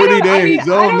 40 don't, I mean, days.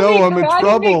 I Oh don't no, make I'm the, in I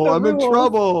didn't make trouble. the I'm in rules.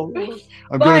 trouble.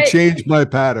 I'm going to But change my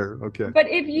pattern. Okay. But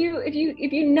if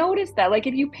you notice that, like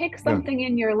if you pick Yeah. something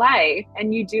in your life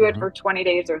and you do it Uh-huh. for 20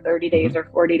 days or 30 days Hmm. or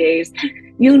 40 days,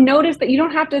 you notice that you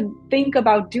don't have to think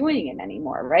about doing it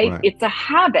anymore, right? Right. It's a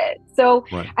habit. So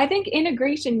Right. I think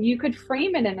integration, you could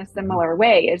frame it in a Hmm. similar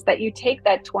way, is that you take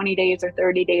that 20 days or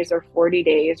 30 days or 40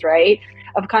 days, right?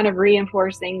 Of kind of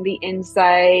reinforcing the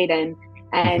insight Hmm.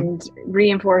 and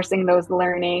reinforcing those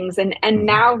learnings, and Hmm.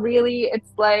 now really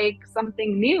it's like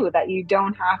something new that you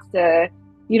don't have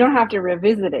to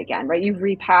revisit again, right? You've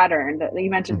repatterned. You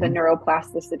mentioned the Hmm.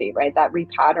 neuroplasticity, right? That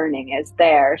repatterning is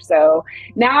there. So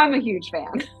now I'm a huge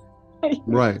fan.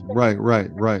 Right, right, right,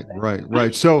 right, right,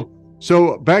 right.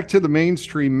 So back to the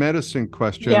mainstream medicine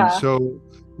question. Yeah. So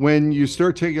when you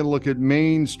start taking a look at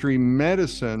mainstream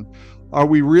medicine, are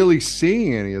we really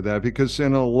seeing any of that? Because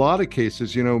in a lot of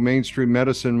cases, mainstream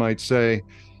medicine might say,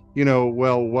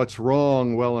 well, what's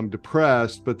wrong? Well, I'm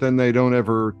depressed, but then they don't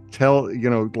ever tell,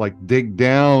 like dig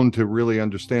down to really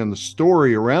understand the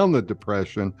story around the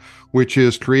depression, which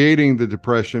is creating the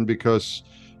depression because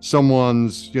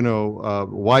someone's,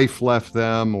 wife left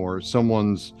them or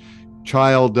someone's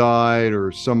child died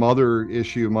or some other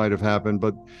issue might have happened,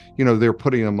 but they're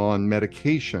putting them on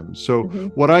medication. So Mm-hmm.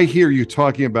 what I hear you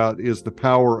talking about is the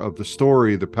power of the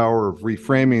story, the power of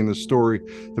reframing the story,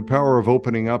 the power of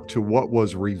opening up to what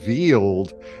was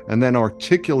revealed and then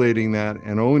articulating that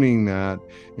and owning that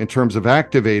in terms of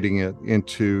activating it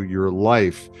into your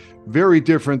life. Very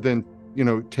different than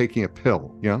taking a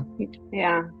pill. Yeah.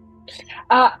 Yeah.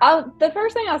 The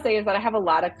first thing I'll say is that I have a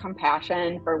lot of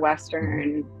compassion for Mm-hmm.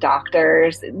 Western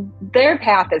doctors. Their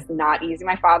path is not easy.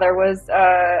 My father was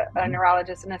a Mm-hmm.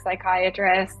 neurologist and a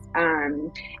psychiatrist,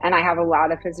 and I have a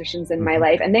lot of physicians in my Mm-hmm.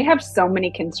 life, and they have so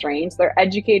many constraints. They're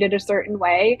educated a certain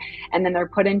way, and then they're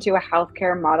put into a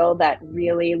healthcare model that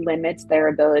really limits their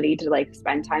ability to like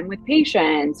spend time with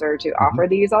patients or to Mm-hmm. offer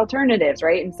these alternatives,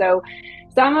 right? And so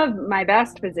some of my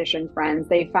best physician friends,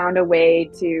 they found a way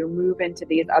to move into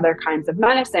these other kinds of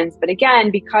medicines. But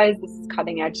again, because this is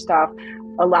cutting edge stuff,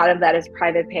 a lot of that is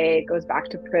private pay. It goes back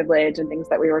to privilege and things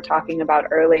that we were talking about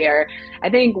earlier. I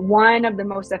think one of the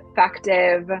most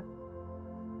effective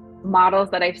models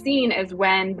that I've seen is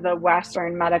when the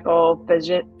Western medical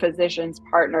physicians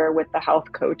partner with the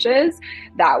health coaches.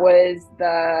 That was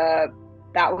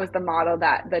the model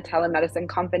that the telemedicine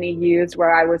company used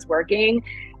where I was working,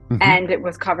 Mm-hmm. and it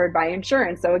was covered by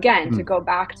insurance. So again, to Mm-hmm. go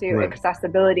back to Right.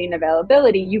 accessibility and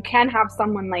availability, you can have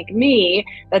someone like me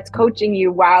that's coaching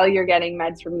you while you're getting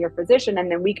meds from your physician,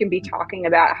 and then we can be talking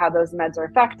about how those meds are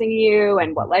affecting you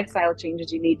and what lifestyle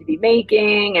changes you need to be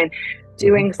making and Mm-hmm.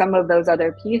 doing some of those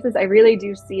other pieces. I really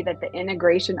do see that the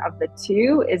integration of the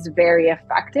two is very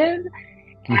effective.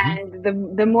 Hmm. And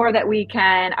the more that we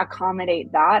can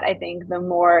accommodate that, I think the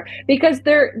more, because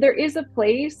there is a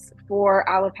place for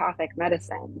allopathic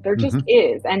medicine. There just Hmm.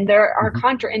 is. And there are Hmm.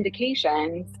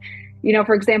 contraindications. You know,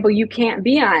 for example, you can't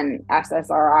be on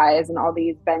SSRIs and all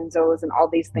these benzos and all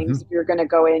these things Hmm. if you're going to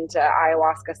go into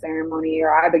ayahuasca ceremony or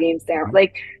ibogaine ceremony. Hmm.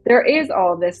 Like there is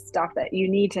all this stuff that you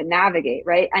need to navigate,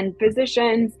 right? And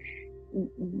physicians,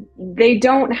 they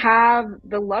don't have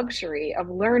the luxury of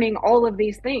learning all of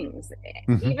these things,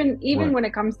 Hmm. even Right. when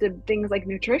it comes to things like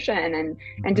nutrition and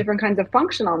Hmm. different kinds of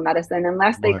functional medicine.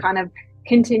 Unless they Right. kind of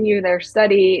continue their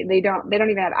study, they don't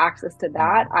even have access to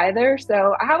that either.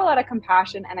 So I have a lot of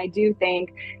compassion, and I do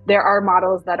think there are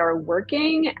models that are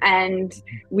working, and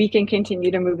we can continue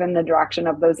to move in the direction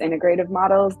of those integrative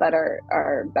models that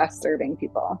are best serving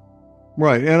people.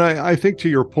 Right. And I think to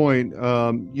your point,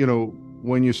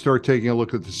 when you start taking a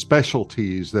look at the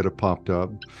specialties that have popped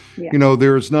up, Yeah.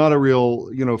 there's not a real,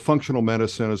 functional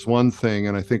medicine is one thing.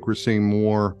 And I think we're seeing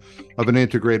more of an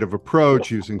integrative approach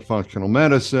using functional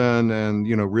medicine and,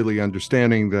 really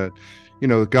understanding that,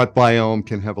 gut biome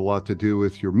can have a lot to do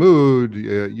with your mood,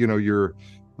 your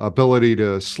ability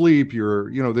to sleep,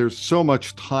 there's so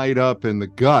much tied up in the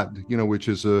gut, which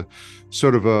is a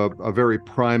sort of a very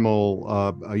primal,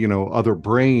 other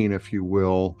brain, if you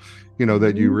will,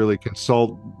 that you Mm-hmm. really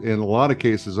consult in a lot of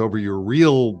cases over your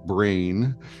real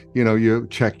brain. You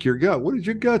check your gut. What did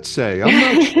your gut say?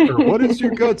 I'm not sure. What does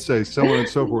your gut say? So on and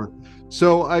so forth.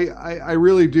 So I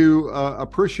really do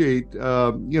appreciate,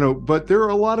 but there are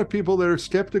a lot of people that are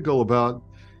skeptical about,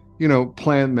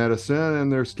 plant medicine,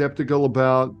 and they're skeptical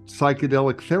about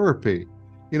psychedelic therapy.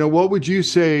 What would you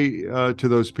say to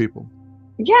those people?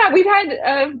 Yeah, we've had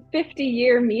a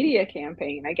 50-year media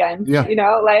campaign against, Yeah.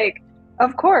 like,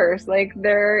 of course, like Hmm.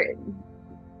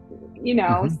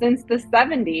 since the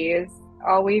 70s,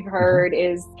 all we've Hmm. heard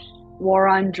is war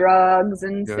on drugs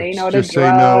and Yeah. say no to Just say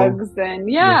no. drugs. And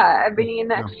Yeah. yeah, I mean,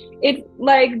 Yeah. it's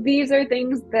like these are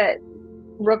things that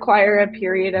require a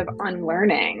period of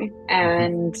unlearning.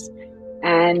 Hmm.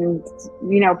 And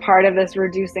part of this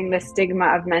reducing the stigma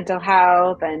of mental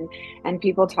health and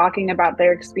people talking about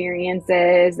their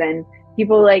experiences and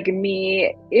people like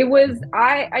me,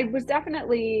 I was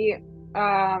definitely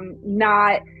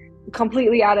not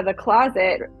completely out of the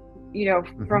closet,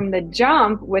 Hmm. from the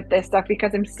jump with this stuff,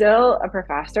 because I'm still a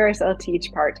professor. I still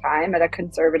teach part-time at a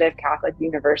conservative Catholic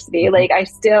university. Hmm. Like I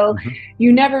still, Hmm.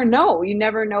 you never know the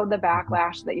Hmm.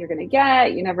 backlash that you're going to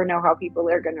get. You never know how people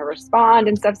are going to respond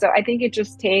and stuff. So I think it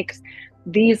just takes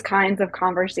these kinds of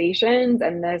conversations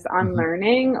and this Hmm.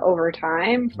 unlearning over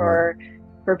time Right.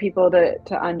 for people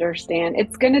to understand.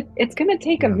 It's gonna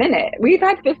take a Yeah. minute. We've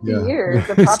had 50 Yeah. years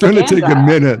of It's going to take a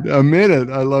propaganda. minute. A minute.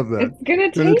 I love that. It's gonna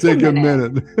It's going to take a take a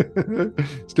minute. minute.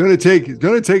 It's going to take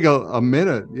a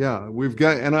minute. Yeah.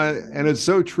 And it's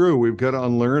so true. We've got to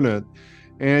unlearn it.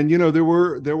 And there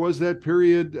was that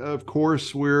period, of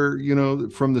course, where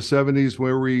from the 70s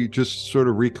where we just sort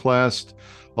of reclassed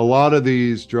a lot of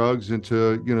these drugs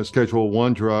into Schedule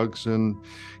 1 drugs, and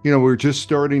we're just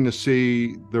starting to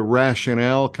see the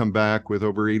rationale come back with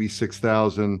over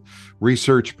 86,000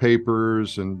 research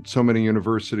papers and so many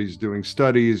universities doing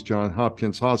studies. John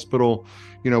Hopkins Hospital,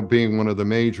 being one of the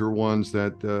major ones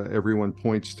that everyone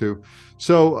points to.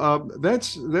 So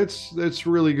that's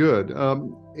really good.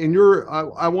 In your,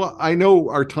 I know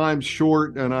our time's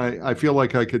short, and I feel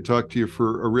like I could talk to you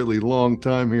for a really long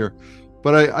time here,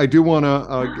 but I do want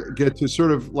to get to sort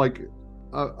of like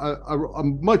a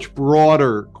much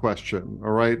broader question.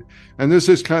 All right, and this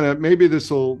is kind of maybe this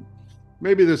will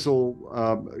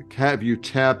have you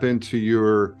tap into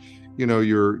your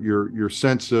your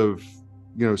sense of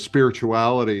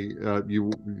spirituality.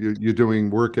 You're doing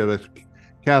work at a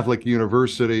Catholic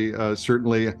university.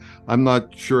 Certainly, I'm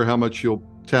not sure how much you'll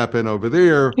tap in over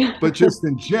there, but just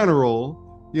in general,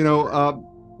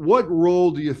 what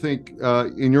role do you think,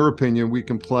 in your opinion, we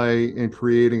can play in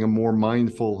creating a more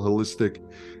mindful, holistic,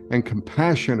 and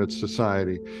compassionate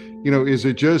society? Is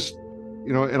it just,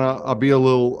 and I'll be a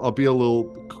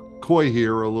little coy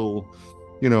here, a little,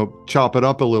 chop it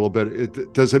up a little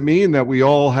bit. Does it mean that we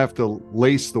all have to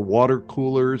lace the water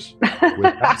coolers with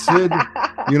acid?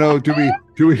 Do we,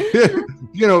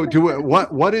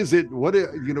 what is it?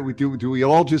 Do we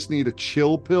all just need a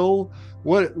chill pill?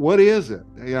 What is it?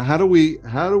 How do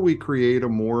we create a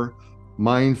more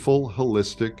mindful,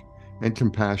 holistic, and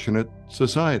compassionate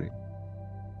society?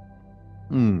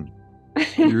 Hmm.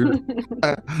 You're,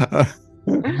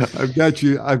 I've got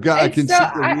you. I It's can so see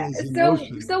the I wheels in so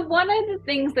motion. so one of the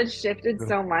things that shifted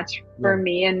so much Yeah. for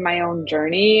me in my own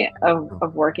journey of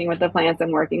working with the plants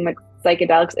and working with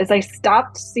psychedelics is I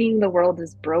stopped seeing the world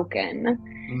as broken.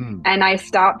 And I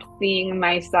stopped seeing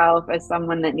myself as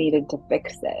someone that needed to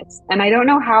fix it. And I don't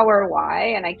know how or why,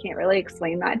 and I can't really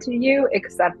explain that to you,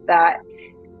 except that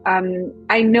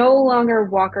I no longer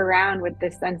walk around with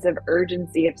this sense of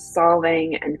urgency of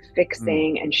solving and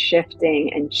fixing and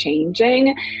shifting and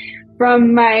changing.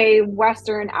 From my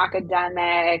Western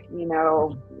academic,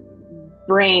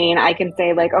 brain, I can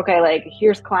say like, okay, like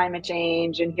here's climate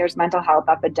change and here's mental health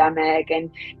epidemic and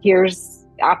here's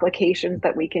applications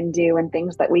that we can do and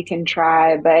things that we can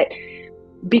try. But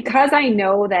because I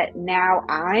know that now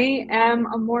I am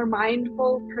a more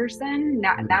mindful person,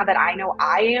 now that I know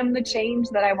I am the change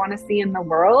that I want to see in the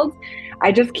world,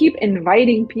 I just keep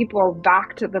inviting people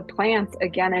back to the plants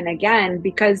again and again,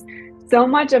 because so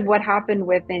much of what happened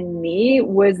within me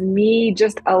was me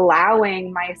just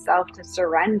allowing myself to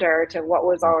surrender to what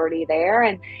was already there.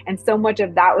 And so much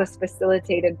of that was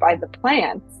facilitated by the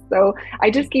plants. So I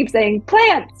just keep saying,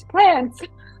 plants, plants,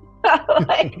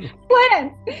 like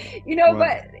plants, right.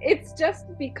 But it's just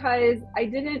because I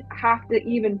didn't have to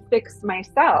even fix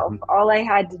myself. All I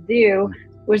had to do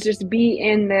was just be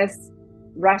in this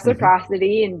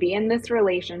reciprocity and be in this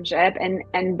relationship.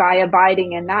 And by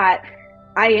abiding in that,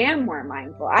 I am more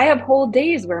mindful. I have whole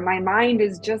days where my mind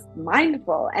is just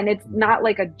mindful, and it's not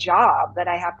like a job that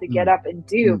I have to get up and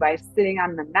do by sitting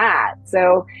on the mat.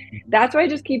 So that's why I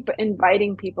just keep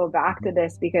inviting people back to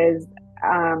this, because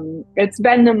it's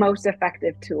been the most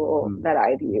effective tool that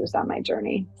I've used on my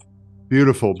journey.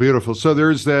 Beautiful, beautiful. So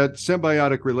there's that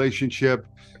symbiotic relationship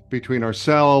between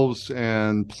ourselves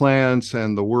and plants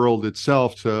and the world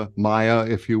itself, to Maya,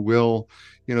 if you will.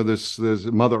 There's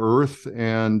Mother Earth,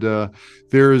 and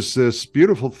there's this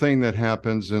beautiful thing that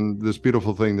happens, and this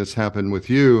beautiful thing that's happened with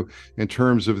you in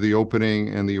terms of the opening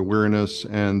and the awareness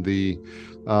and the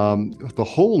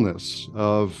wholeness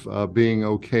of being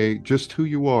okay, just who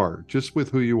you are, just with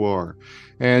who you are.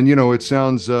 And, it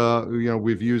sounds,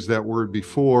 we've used that word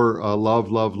before,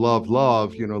 love, love, love,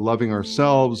 love, loving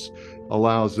ourselves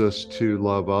allows us to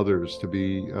love others, to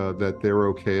be that they're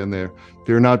okay and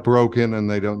they're not broken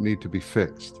and they don't need to be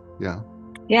fixed. Yeah.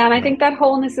 And I think that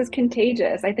wholeness is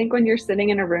contagious. I think when you're sitting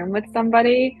in a room with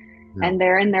somebody and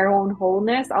they're in their own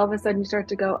wholeness, all of a sudden you start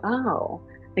to go, oh,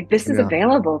 like this is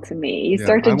available to me. You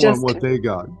start to want what they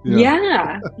got.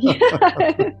 Yeah.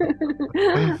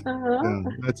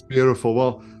 That's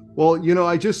beautiful. Well,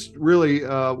 I just really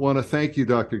want to thank you,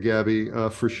 Dr. Gabby,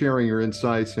 for sharing your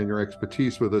insights and your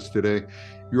expertise with us today.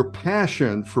 Your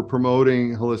passion for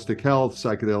promoting holistic health,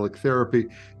 psychedelic therapy,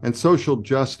 and social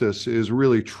justice is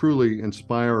really, truly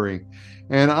inspiring.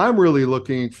 And I'm really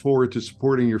looking forward to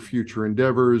supporting your future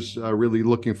endeavors, really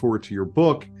looking forward to your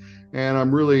book. And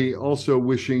I'm really also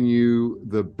wishing you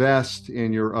the best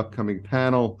in your upcoming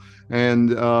panel.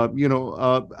 And,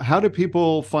 how do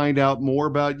people find out more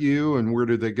about you, and where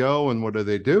do they go and what do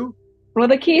they do? Well,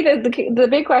 the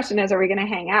big question is, are we going to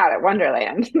hang out at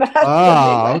Wonderland?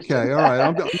 Okay. All right.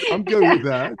 I'm good with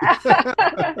that.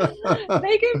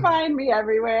 They can find me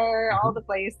everywhere, all the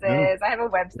places. Yeah. I have a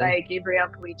website,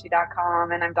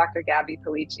 GabriellePelicci.com, and I'm Dr. Gabby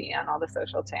Pelicci on all the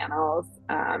social channels.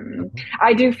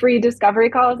 I do free discovery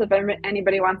calls. If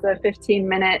anybody wants a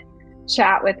 15-minute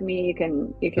chat with me,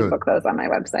 you can book those on my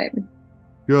website.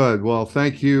 Good. Well,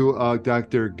 thank you,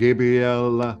 Dr.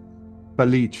 Gabrielle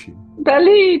Pelicci.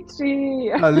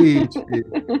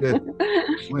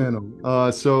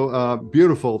 So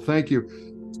beautiful. Thank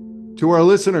you. To our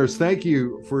listeners, thank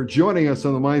you for joining us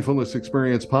on the Mindfulness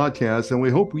Experience podcast. And we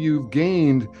hope you've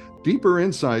gained deeper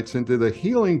insights into the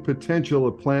healing potential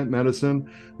of plant medicine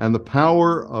and the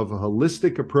power of a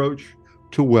holistic approach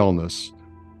to wellness.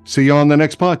 See you on the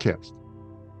next podcast.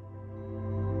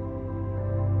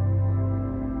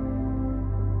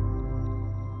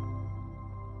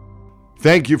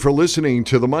 Thank you for listening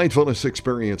to the Mindfulness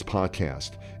Experience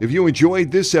podcast. If you enjoyed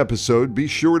this episode, be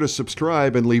sure to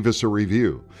subscribe and leave us a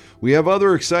review. We have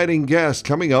other exciting guests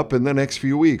coming up in the next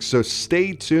few weeks, so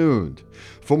stay tuned.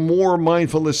 For more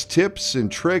mindfulness tips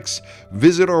and tricks,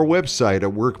 visit our website at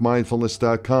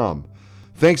workmindfulness.com.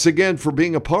 Thanks again for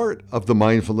being a part of the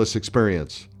Mindfulness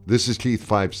Experience. This is Keith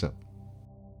Fiveson.